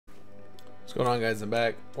What's going on, guys? I'm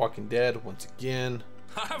back. Walking Dead once again.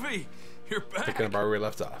 Javi, you're back. Picking up where we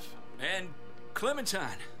left off. And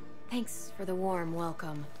Clementine. Thanks for the warm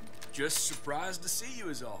welcome. Just surprised to see you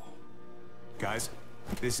is all. Guys,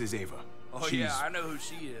 this is Ava. Oh yeah, I know who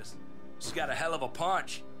she is. She's got a hell of a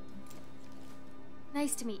punch.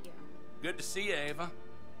 Nice to meet you. Good to see you, Ava.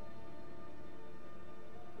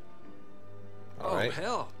 All right.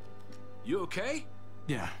 Hell. You okay?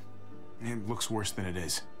 Yeah, it looks worse than it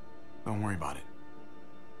is. Don't worry about it.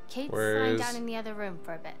 Kate's Where lying is- down in the other room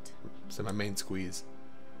for a bit. It's in my main squeeze.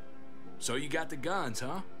 So you got the guns,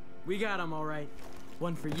 huh? We got them all right.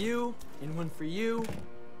 One for you, and one for you.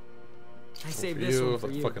 I saved For this you, one for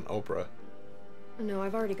like you. fucking Oprah. No,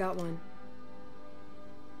 I've already got one.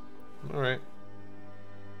 All right.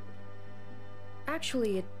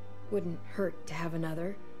 Actually, it wouldn't hurt to have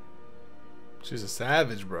another. She's a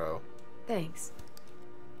savage, bro. Thanks.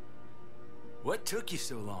 What took you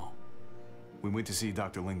so long? We went to see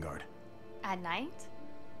Dr. Lingard. At night?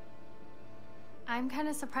 I'm kind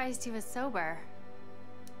of surprised he was sober.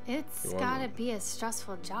 It's He gotta wasn't. be a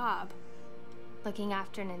stressful job. Looking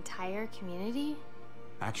after an entire community?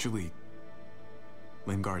 Actually,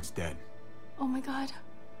 Lingard's dead. Oh my god.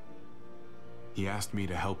 He asked me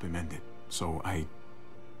to help him end it, so I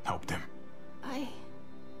helped him.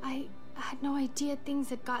 I had no idea things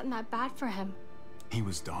had gotten that bad for him. He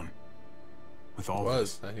was done. With He all of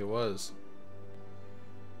was. this. He was.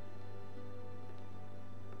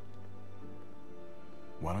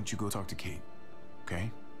 Why don't you go talk to Kate,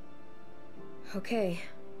 okay? Okay.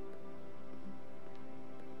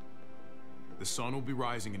 The sun will be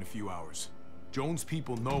rising in a few hours. Jones'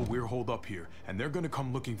 people know we're holed up here, and they're gonna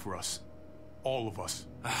come looking for us. All of us.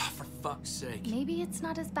 Ah, for fuck's sake. Maybe it's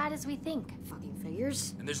not as bad as we think. Fucking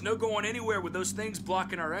figures. And there's no going anywhere with those things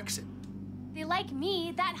blocking our exit. They like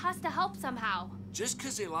me, that has to help somehow. Just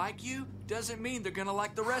 'cause they like you doesn't mean they're gonna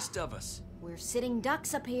like the rest of us. We're sitting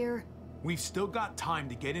ducks up here. We've still got time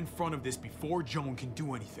to get in front of this before Joan can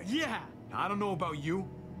do anything. Yeah! Now, I don't know about you,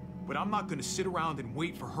 but I'm not gonna sit around and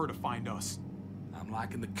wait for her to find us. I'm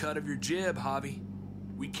liking the cut of your jib, Javi.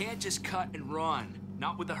 We can't just cut and run.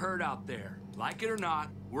 Not with the herd out there. Like it or not,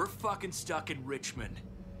 we're fucking stuck in Richmond.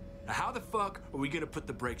 Now how the fuck are we gonna put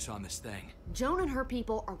the brakes on this thing? Joan and her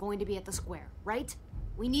people are going to be at the square, right?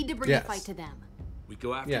 We need to bring Yes. the fight to them. We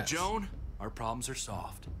go after Yes. Joan, our problems are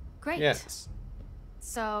solved. Great. Yes.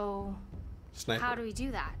 So, Sniper. how do we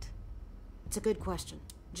do that? It's a good question.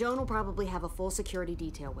 Joan will probably have a full security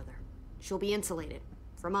detail with her. She'll be insulated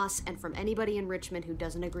from us and from anybody in Richmond who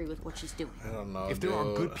doesn't agree with what she's doing. I don't know. If there are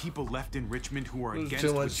dude. good people left in Richmond who are There's against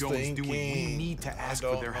too what much Joan's doing, we thinking. need to ask I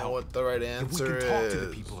don't for their know help. what the right If we answer can talk to the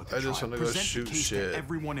is. people at the I just tribe, wanna go present shoot the case shit. to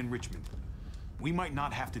everyone in Richmond. We might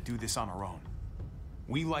not have to do this on our own.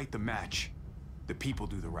 We light the match. The people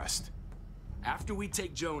do the rest. After we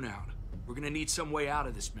take Joan out, we're gonna need some way out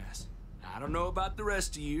of this mess. I don't know about the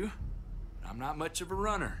rest of you, but I'm not much of a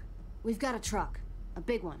runner. We've got a truck, a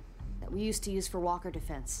big one, that we used to use for walker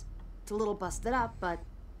defense. It's a little busted up, but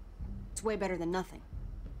it's way better than nothing.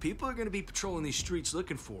 People are gonna be patrolling these streets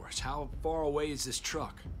looking for us. How far away is this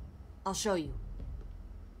truck? I'll show you.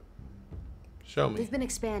 Show me. They've been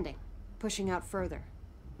expanding, pushing out further,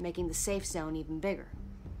 making the safe zone even bigger.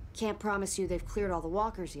 Can't promise you they've cleared all the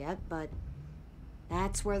walkers yet, but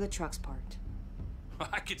that's where the truck's parked.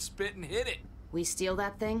 I could spit and hit it. We steal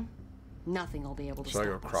that thing, nothing will be able to So I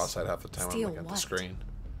stop go us. cross-eyed half the time when I'm Steal looking at the what? screen.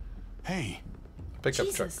 Hey, Pickup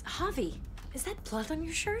truck. Jesus, Javi, is that blood on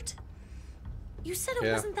your shirt? You said it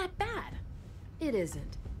Yeah. wasn't that bad. It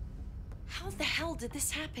isn't. How the hell did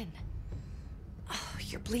this happen? Oh,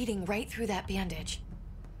 you're bleeding right through that bandage.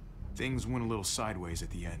 things went a little sideways at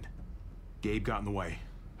the end. Gabe got in the way.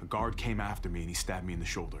 A guard came after me and he stabbed me in the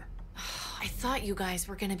shoulder. I thought you guys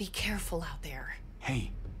were gonna be careful out there.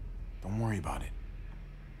 Hey, don't worry about it.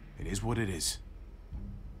 It is what it is.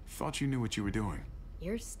 Thought you knew what you were doing.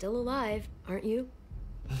 You're still alive, aren't you?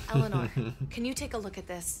 Eleanor, can you take a look at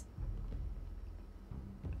this?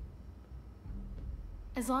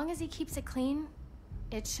 As long as he keeps it clean,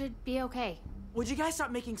 it should be okay. Would you guys stop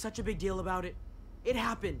making such a big deal about it? It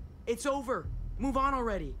happened. It's over. Move on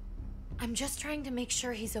already. I'm just trying to make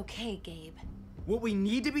sure he's okay, Gabe. What we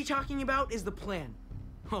need to be talking about is the plan.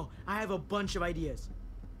 Oh, I have a bunch of ideas.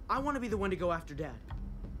 I want to be the one to go after Dad.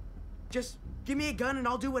 Just give me a gun and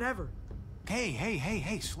I'll do whatever.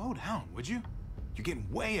 Hey, slow down, would you? You're getting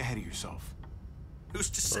way ahead of yourself. Who's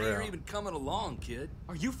to say For you're real. even coming along, kid?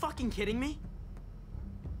 Are you fucking kidding me?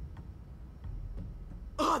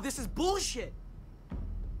 Ugh, this is bullshit!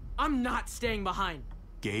 I'm not staying behind.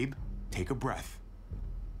 Gabe, take a breath.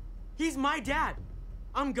 He's my dad.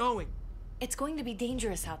 I'm going. It's going to be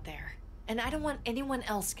dangerous out there. And I don't want anyone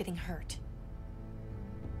else getting hurt.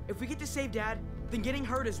 If we get to save Dad, then getting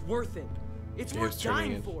hurt is worth it. It's Gabe's worth turning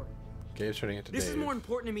dying in. for. Gabe's turning into This Dave. is more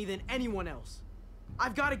important to me than anyone else.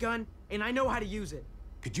 I've got a gun, and I know how to use it.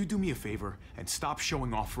 Could you do me a favor and stop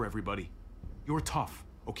showing off for everybody? You're tough,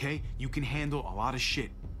 okay? You can handle a lot of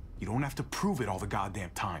shit. You don't have to prove it all the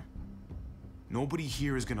goddamn time. Nobody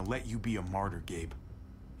here is gonna let you be a martyr, Gabe.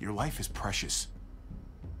 Your life is precious.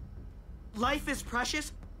 Life is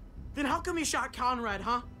precious? Then how come you shot Conrad,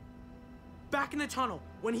 huh? Back in the tunnel,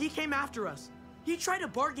 when he came after us, he tried to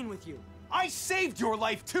bargain with you. I saved your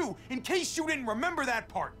life too, in case you didn't remember that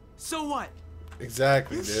part. So what?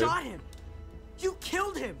 Exactly, You dude. shot him. You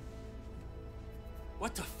killed him.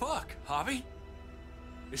 What the fuck, Javi?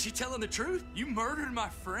 Is she telling the truth? You murdered my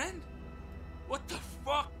friend? What the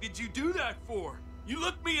fuck did you do that for? You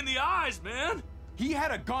looked me in the eyes, man. He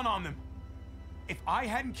had a gun on them. If I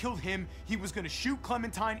hadn't killed him, he was gonna shoot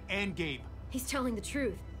Clementine and Gabe. He's telling the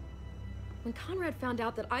truth. When Conrad found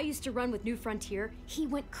out that I used to run with New Frontier, he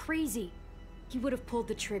went crazy. He would have pulled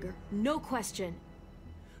the trigger, no question.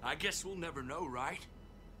 I guess we'll never know, right?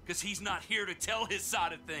 Because he's not here to tell his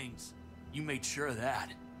side of things. You made sure of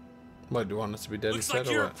that. What, do you want us to be dead Looks instead like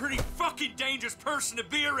or you're a what? pretty fucking dangerous person to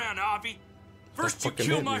be around, Javi. First you fucking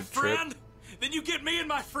kill hit my me, Trip. friend, then you get me and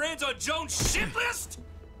my friends on Jones' shit list?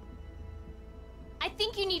 I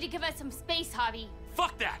think you need to give us some space, Javi.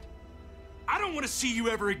 Fuck that. I don't want to see you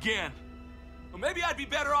ever again. Well, maybe I'd be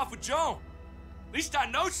better off with Joan. At least I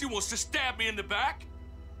know she wants to stab me in the back.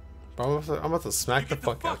 I'm about to smack You the get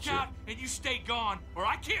fuck the out fuck you. out and you stay gone, or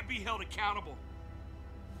I can't be held accountable.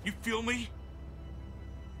 You feel me?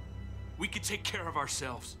 We can take care of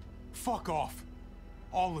ourselves. Fuck off.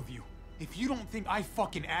 All of you. If you don't think I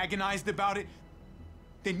fucking agonized about it,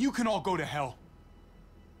 then you can all go to hell.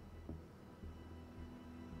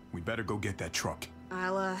 We better go get that truck.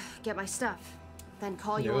 I'll, get my stuff. Then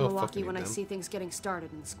call you Yeah, on we'll Milwaukee fucking when need I them. see things getting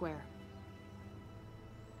started in the square.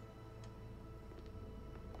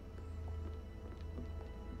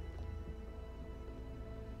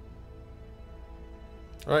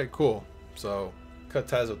 Alright, cool. So, cut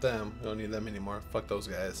ties with them. We don't need them anymore. Fuck those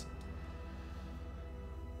guys.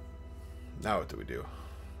 Now what do we do?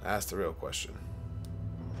 Ask the real question.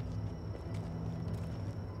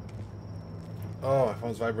 Oh, my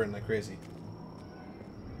phone's vibrating like crazy.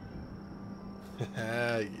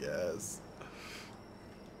 Yes.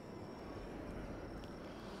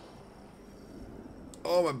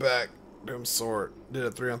 Oh, my back. Dude, I'm sore. Did a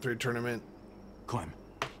 3-on-3 tournament. Clem,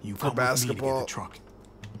 you For come with me to get basketball. the truck.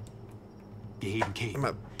 Gabe and Kate. My,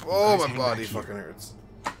 you oh, guys my hang body back here. fucking hurts.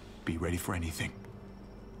 Be ready for anything.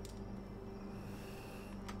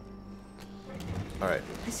 Alright.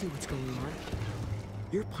 I see what's going on.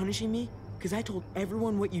 You're punishing me because I told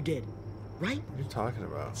everyone what you did, right? What are you talking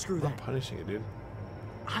about? Screw I'm not that. punishing you, dude.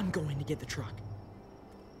 I'm going to get the truck.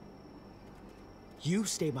 You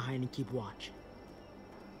stay behind and keep watch.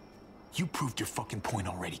 You proved your fucking point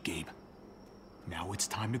already, Gabe. Now it's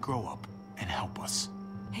time to grow up and help us.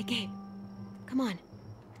 Hey, Gabe. Come on. I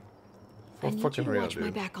Well, need you fucking to hurry up, watch my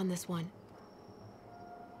dude. back on this one.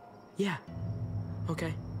 Yeah.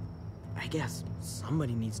 Okay. I guess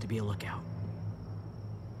somebody needs to be a lookout.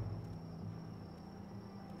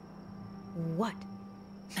 What?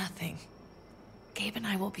 Nothing. Gabe and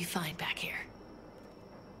I will be fine back here.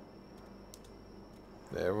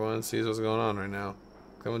 Everyone sees what's going on right now.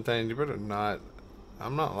 Clementine, you better not.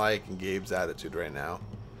 I'm not liking Gabe's attitude right now.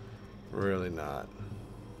 Really not.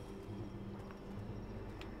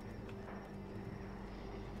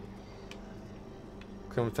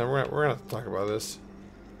 Clementine, we're gonna have to talk about this.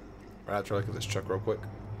 We're gonna try to look at this truck real quick.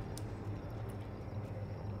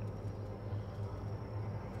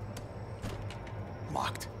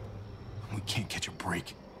 Locked. We can't catch a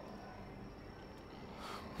break.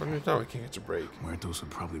 What do you know? We can't get a break. Muertos would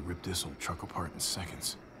probably rip this old truck apart in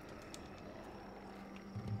seconds.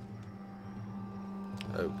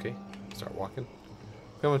 Okay, start walking.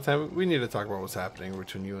 Clementine, we need to talk about what's happening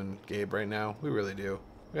between you and Gabe right now. We really do.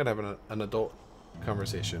 We gotta have an adult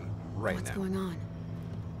conversation right What's now. going on?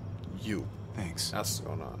 You. Thanks. That's what's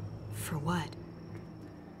going on. For what?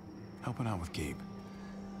 Helping out with Gabe.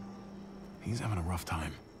 He's having a rough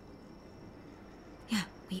time. Yeah,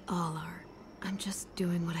 we all are. I'm just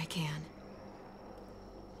doing what I can.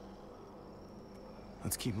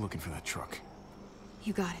 Let's keep looking for that truck.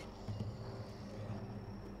 You got it.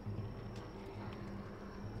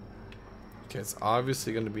 Okay, it's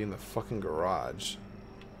obviously going to be in the fucking garage.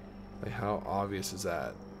 Like, how obvious is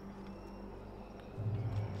that?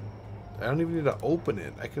 I don't even need to open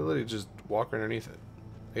it. I can literally just walk underneath it.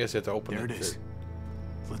 I guess you have to open There it. it is.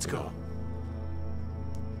 Let's go.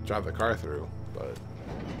 drive the car through, but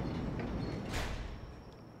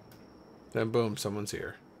then boom, someone's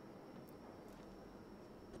here.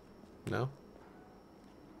 No?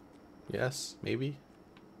 Yes? Maybe?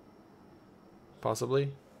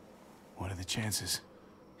 Possibly? What are the chances?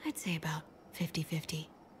 I'd say about 50-50.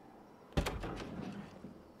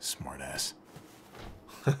 Smart ass.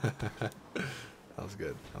 That was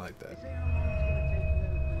good. I like that. Say how long it's gonna take for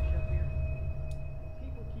them to finish up here?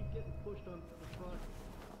 People keep getting pushed onto the front.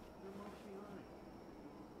 They're much behind.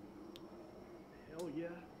 Hell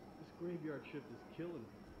yeah, this graveyard shift is killing me.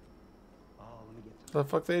 Oh, let me get to What the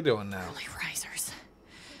fuck they doing now? Early risers.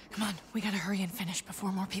 Come on, we gotta hurry and finish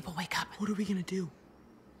before more people wake up. What are we gonna do?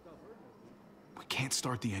 We can't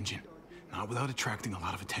start the engine. Not without attracting a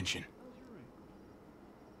lot of attention.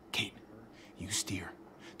 Kate, you steer.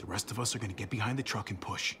 The rest of us are gonna get behind the truck and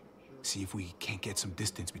push. See if we can't get some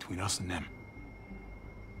distance between us and them.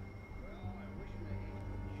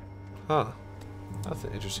 Huh. That's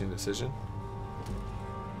an interesting decision.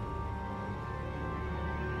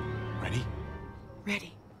 Ready?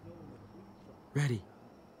 Ready. Ready.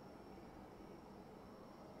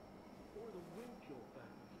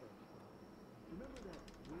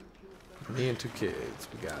 Me and 2 kids.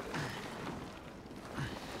 We got it.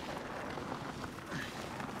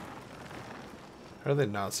 How do they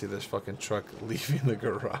not see this fucking truck leaving the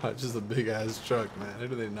garage? It's a big ass truck, man. How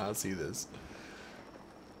do they not see this?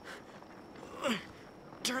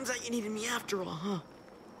 Turns out you needed me after all, huh?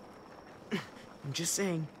 I'm just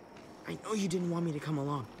saying. I know you didn't want me to come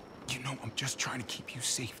along. You know I'm just trying to keep you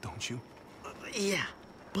safe, don't you? Yeah,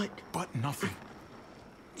 but... But nothing.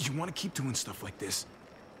 You want to keep doing stuff like this,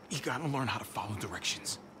 you gotta learn how to follow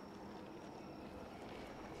directions.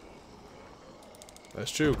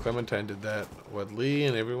 That's true. Clementine did that with Lee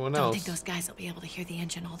and everyone I don't else. think those guys will be able to hear the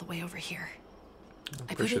engine all the way over here.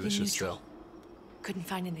 I pretty put sure it in they should neutral. still. Couldn't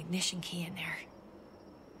find an ignition key in there.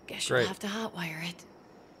 Guess Great. you'll have to hotwire it.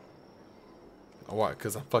 Oh, what?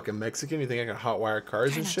 Because I'm fucking Mexican? You think I can hotwire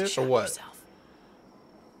cars Try and not to shit? Or shock what? yourself.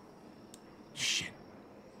 Shit.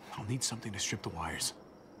 I'll need something to strip the wires.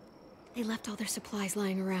 They left all their supplies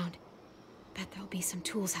lying around. Bet there'll be some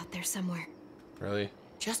tools out there somewhere. Really?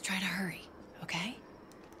 Just try to hurry, okay?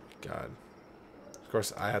 God. Of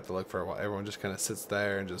course, I have to look for a while. Everyone just kind of sits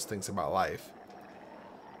there and just thinks about life.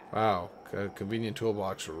 Wow. Convenient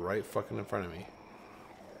toolbox right fucking in front of me.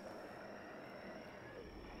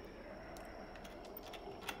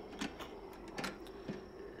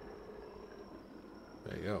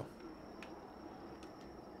 There you go.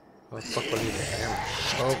 What the fuck would I need a hammer?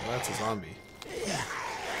 Oh, that's a zombie.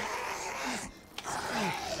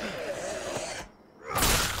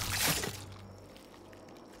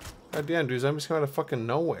 God damn, dude, zombies come out of fucking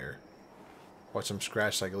nowhere. Watch them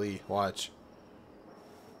scratch like Lee. Watch.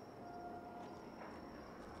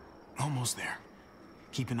 Almost there.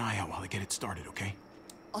 Keep an eye out while I get it started, okay?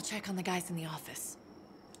 I'll check on the guys in the office.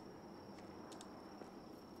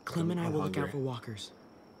 Clem and I I'm will look hungry. out for walkers.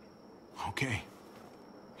 Okay.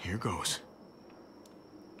 Here goes.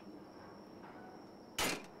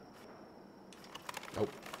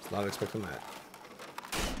 Nope. Was not expecting that.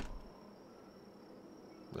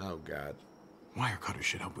 Oh, God. Wire cutter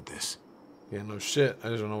should help with this. Yeah, no shit. I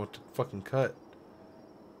just don't know what to fucking cut.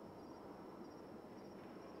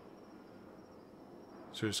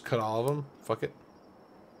 Should we just cut all of them? Fuck it.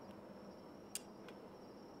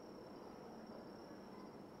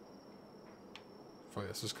 Fuck it,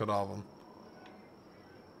 let's just cut all of them.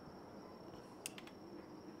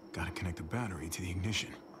 Gotta connect the battery to the ignition.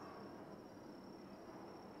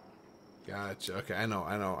 Gotcha. Okay, I know.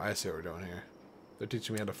 I see what we're doing here. They're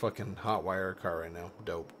teaching me how to fucking hotwire a car right now.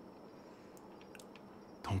 Dope.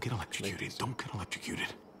 Don't get electrocuted. Don't get electrocuted.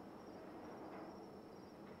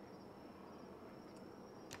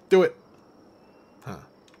 Do it! Huh.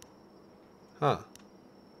 Huh.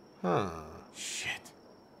 Huh. Shit.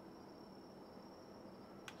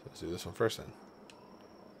 So let's do this one first then.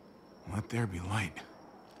 Let there be light.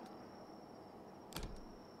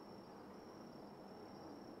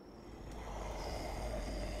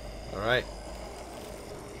 Alright.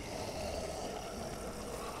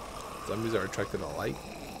 Zombies are attracted to light.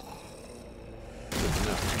 Good to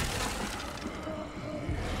know.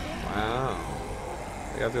 Wow.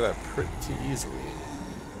 I got through that pretty easily.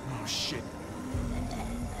 Oh, shit.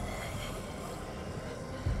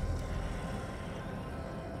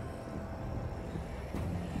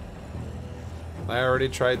 I already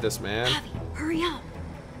tried this, man. Abby, hurry up.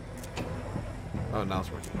 Oh, now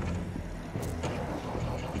it's working.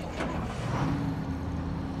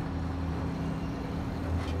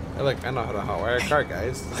 Hey, look, I know how to hotwire a car,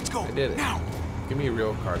 guys. Let's go. I did it. Now. Give me a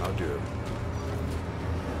real car and I'll do it.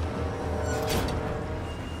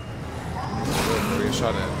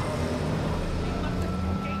 shot at.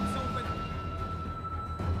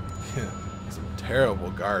 Some terrible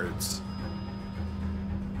guards.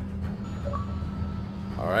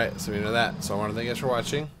 Alright, so we know that. So I want to thank you guys for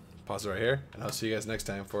watching. Pause it right here, and I'll see you guys next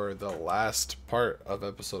time for the last part of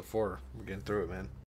episode 4. We're getting through it, man.